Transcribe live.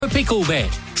Picklebet.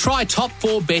 Try top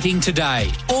 4 betting today.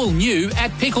 All new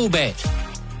at Picklebet.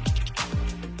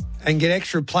 And get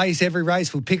extra place every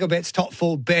race with Picklebet's top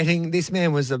 4 betting. This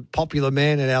man was a popular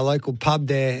man at our local pub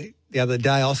there the other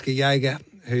day, Oscar Yeager,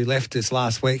 who left us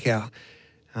last week, our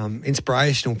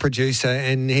inspirational producer,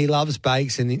 and he loves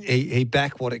bakes, and he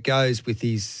backed what it goes with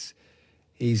his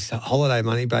holiday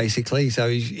money, basically. So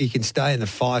he can stay in the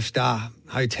 5-star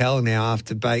hotel now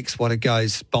after Bakes what it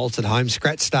goes bolted home.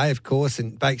 Scratch stay, of course,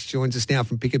 and Bakes joins us now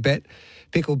from Picklebet.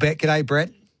 G'day, Brett.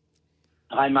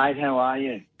 Hey, mate, how are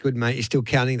you? Good, mate. You're still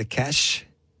counting the cash?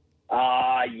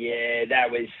 Yeah,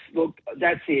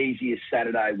 that's the easiest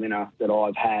Saturday winner that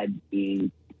I've had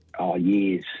in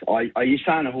years. I used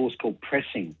to own a horse called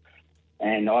Pressing,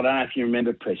 and I don't know if you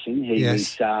remember Pressing. He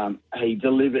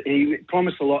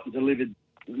promised a lot and delivered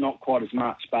not quite as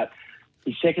much, but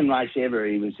his second race ever,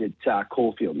 he was at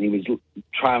Caulfield, and he was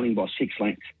trailing by 6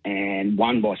 lengths and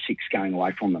won by 6 going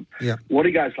away from them. Yeah. What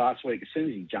he goes last week, as soon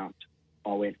as he jumped,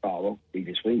 I went, oh, well, he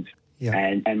just wins. Yeah.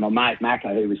 And my mate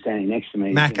Macca, who was standing next to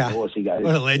me, Macca. He goes,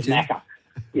 what a legend. Macca.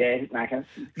 Yeah, Macca.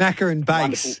 Macca and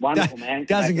Bakes. Wonderful man.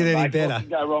 Doesn't get any better. What could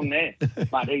go wrong there?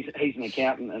 But he's an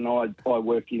accountant, and I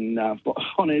work in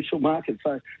financial markets,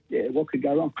 so, yeah, what could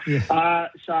go wrong? Yeah.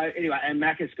 So, anyway, and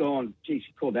Macca's gone, geez,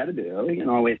 you called that a bit early.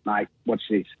 And I went, mate, watch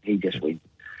this. He just wins.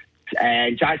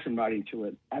 And Jason rode into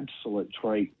an absolute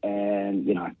treat, and,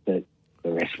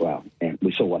 the rest, well, and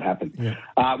we saw what happened.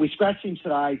 Yeah. We scratched him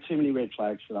today, too many red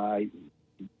flags today,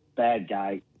 bad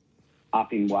gate,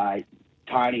 up in weight.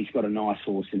 Tony's got a nice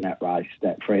horse in that race.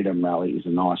 That Freedom Rally is a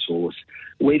nice horse.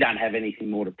 We don't have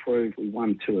anything more to prove. We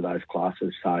won 2 of those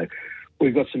classes, so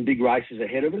we've got some big races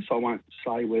ahead of us. I won't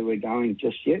say where we're going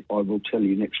just yet. I will tell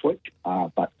you next week,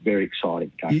 but very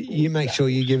exciting. You make sure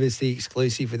you give us the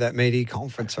exclusive for that media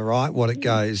conference, all right, what it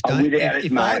goes. Without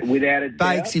a doubt.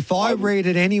 Bakes, if I read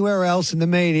it anywhere else in the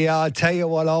media, I tell you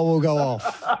what, I will go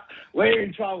off. We're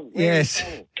in trouble. Yes.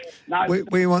 No,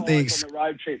 we want the on the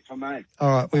road trip for me. All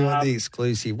right, we want the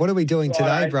exclusive. What are we doing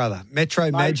today, brother? Metro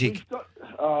Magic.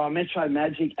 Metro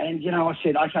Magic. And, I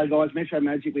said, okay, guys, Metro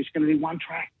Magic, we're just going to do one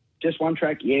track. Just one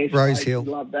track, yes. Rose Hill.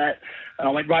 Love that. And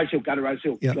I went, Rose Hill, go to Rose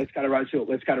Hill. Yep. Let's go to Rose Hill.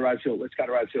 Let's go to Rose Hill. Let's go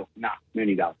to Rose Hill. No,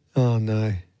 Mooney Valley. Oh,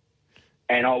 no.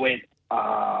 And I went,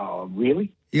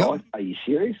 really? Yep. Guys, are you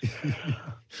serious?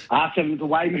 After the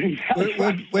way Mooney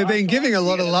Valley... We've been giving a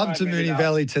lot of love to Mooney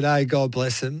Valley today, God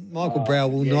bless him. Michael Brow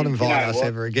will not invite us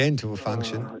ever again to a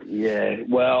function.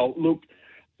 Well, look,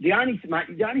 the only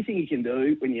thing you can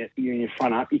do when you're in your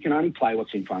front up, you can only play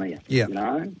what's in front of you. Yeah.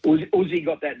 Uzi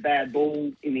got that bad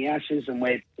ball in the Ashes and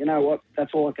went, you know what,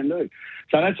 that's all I can do.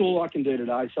 So that's all I can do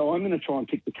today. So I'm going to try and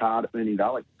pick the card at Mooney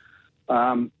Valley.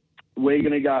 We're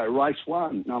going to go race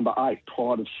 1, number 8,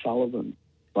 Pride of Sullivan.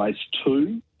 Race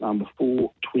 2, number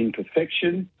 4, Twin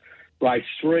Perfection. Race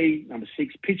 3, number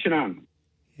 6, Pitch and Un.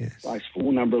 Yes. Race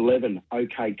 4, number 11,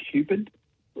 OK Cupid.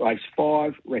 Race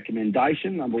 5,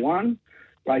 Recommendation, number 1.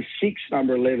 Race 6,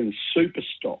 number 11,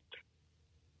 Superstock.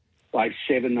 Race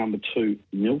 7, number 2,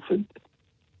 Milford.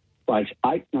 Race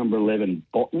 8, number 11,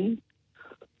 Botany.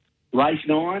 Race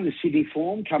 9, the Sydney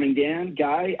Form, coming down,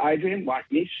 Gay, Adrian, won't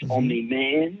miss, Omni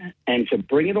Man. And to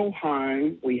bring it all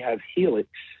home, we have Helix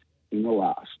in the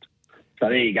last. So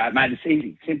there you go, mate. It's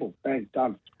easy, simple, bang,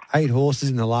 done. 8 horses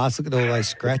in the last. Look at all those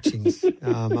scratchings.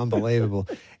 Unbelievable.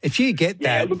 If you get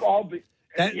that, look, I'll be...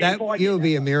 you'll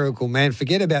be a miracle, man.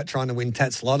 Forget about trying to win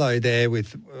Tats Lotto there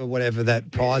with whatever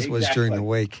that prize was during the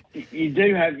week. You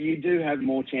do have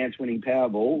more chance winning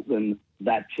Powerball than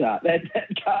that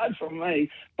card from me.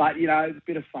 But a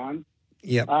bit of fun.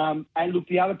 Yep. And look,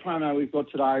 the other promo we've got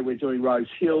today, we're doing Rose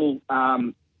Hill.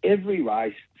 Every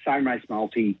race, same race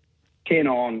multi, 10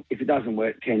 on. If it doesn't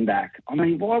work, 10 back. I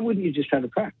mean, why wouldn't you just have a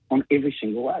crack on every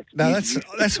single race? No,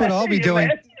 that's what I'll be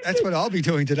doing. That's what I'll be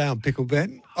doing today on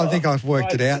Picklebet. I think I've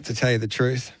worked it out, to tell you the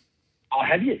truth. Oh,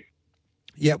 have you?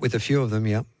 Yeah, with a few of them,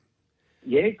 yeah.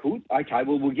 Yeah, good. Okay,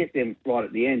 well, we'll get them right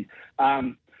at the end.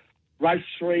 Race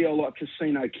 3, I like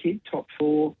Casino Kid, top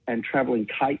 4, and Travelling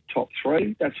Kate, top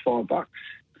 3. That's $5.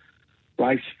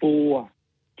 Race 4,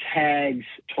 Tags,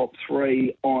 top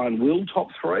 3, Iron Will, top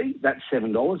 3. That's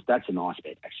 $7. That's a nice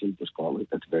bet, actually. Just quietly,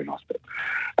 that's a very nice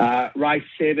bet. Race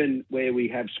 7, where we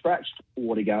have scratched,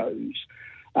 Water Goes.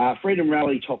 Freedom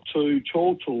Rally, top 2,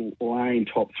 Chortle Lane,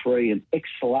 top 3, and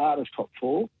Excelada's top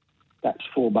 4. That's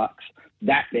 $4.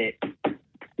 That bet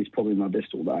is probably my best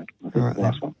all day. I think all right, the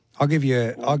last one. I'll give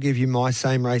you my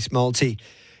same race multi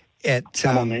at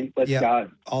Come on, man. Let's go.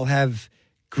 I'll have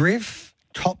Griff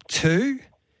top 2,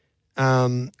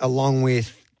 along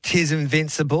with Tis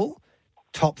Invincible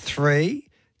top 3,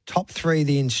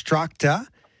 the Instructor,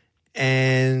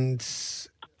 and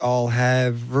I'll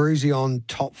have Roosie on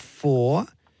top 4.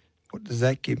 What does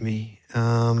that give me?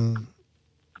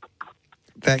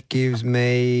 That gives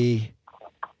me,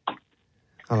 I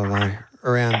don't know,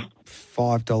 around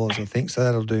 $5, I think. So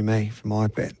that'll do me for my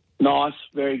bet. Nice,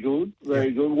 very good,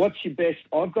 very good. What's your best?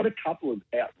 I've got a couple of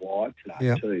out wide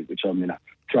today too, which I'm going to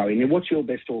throw in there. What's your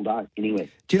best all day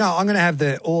anyway? Do you know, I'm going to have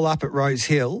the all up at Rose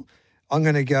Hill. I'm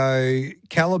going to go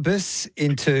Calibus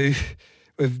into,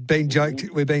 we've been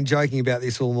joking about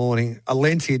this all morning,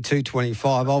 Alencia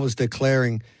 225. I was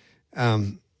declaring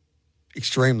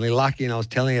extremely lucky, and I was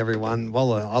telling everyone,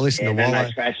 I listened to Waller.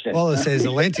 Waller says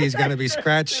Alencia is going to be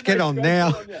scratched. Get on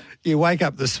now. You wake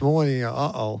up this morning, you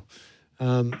go, So,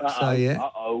 we're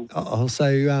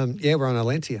on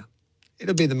Alencia.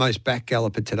 It'll be the most back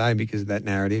galloper today because of that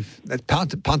narrative. That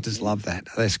punters love that.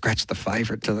 They scratch the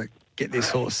favourite to get this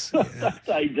horse. Yeah.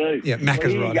 They do. Yeah,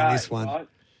 Macca's right on this one. Right?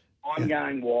 I'm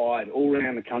going wide all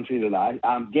around the country today.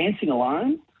 Dancing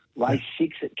Alone, race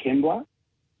 6 at Kembla.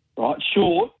 Right,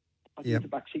 short. I think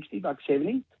it's $1.60,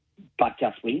 $1.70, but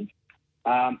just wins.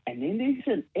 And then there's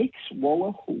an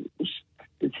ex-Waller horse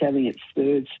that's having its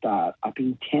third start up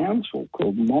in Townsville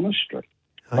called Monastery,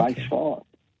 race 5.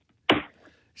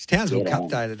 It's Townsville Cup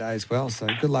Day today as well, so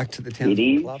good luck to the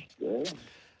Townsville Club. Yeah.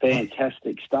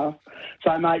 Fantastic stuff.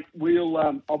 So, mate,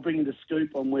 I'll bring you the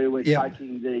scoop on where we're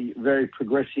taking the very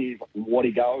progressive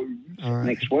What-He Goes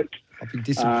next week. I'll be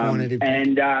disappointed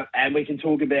and we can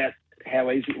talk about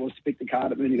how easy it was to pick the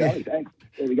card at Mooney Valley. There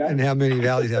we go. And how Mooney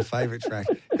Valley's our favourite track.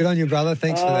 Good on you, brother.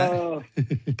 Thanks for that.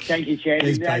 Thank you, Chad.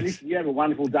 You have a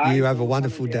wonderful day. You have a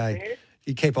wonderful day.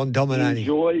 You keep on dominating.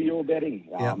 Enjoy your betting.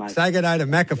 Mate. Say good day to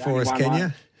Macca for us, can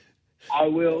you? I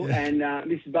will. And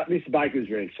Mrs. Baker was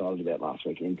very excited about last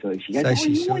weekend too. She goes,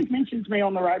 he always mentions me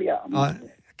on the radio. I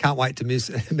can't wait to meet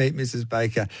Mrs.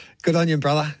 Baker. Good on you,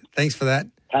 brother. Thanks for that.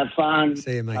 Have fun.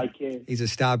 See you, mate. Take care. He's a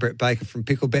star, Brett Baker from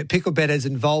Picklebet. Picklebet has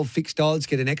involved fixed odds.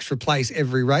 Get an extra place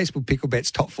every race with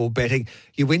Picklebet's top 4 betting.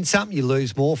 You win some, you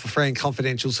lose more. For free and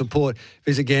confidential support,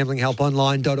 visit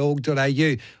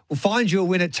gamblinghelponline.org.au. We'll find you a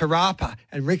winner at Tarapa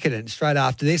and Riccarton straight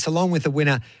after this, along with a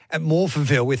winner at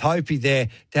Morphettville with Hopi there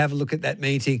to have a look at that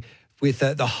meeting with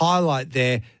the highlight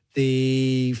there,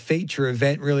 the feature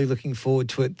event. Really looking forward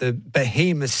to it. The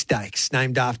Behemoth Stakes,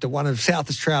 named after one of South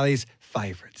Australia's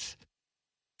favourites.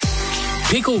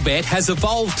 Picklebet has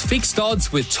evolved fixed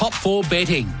odds with top 4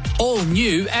 betting. All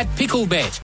new at Picklebet.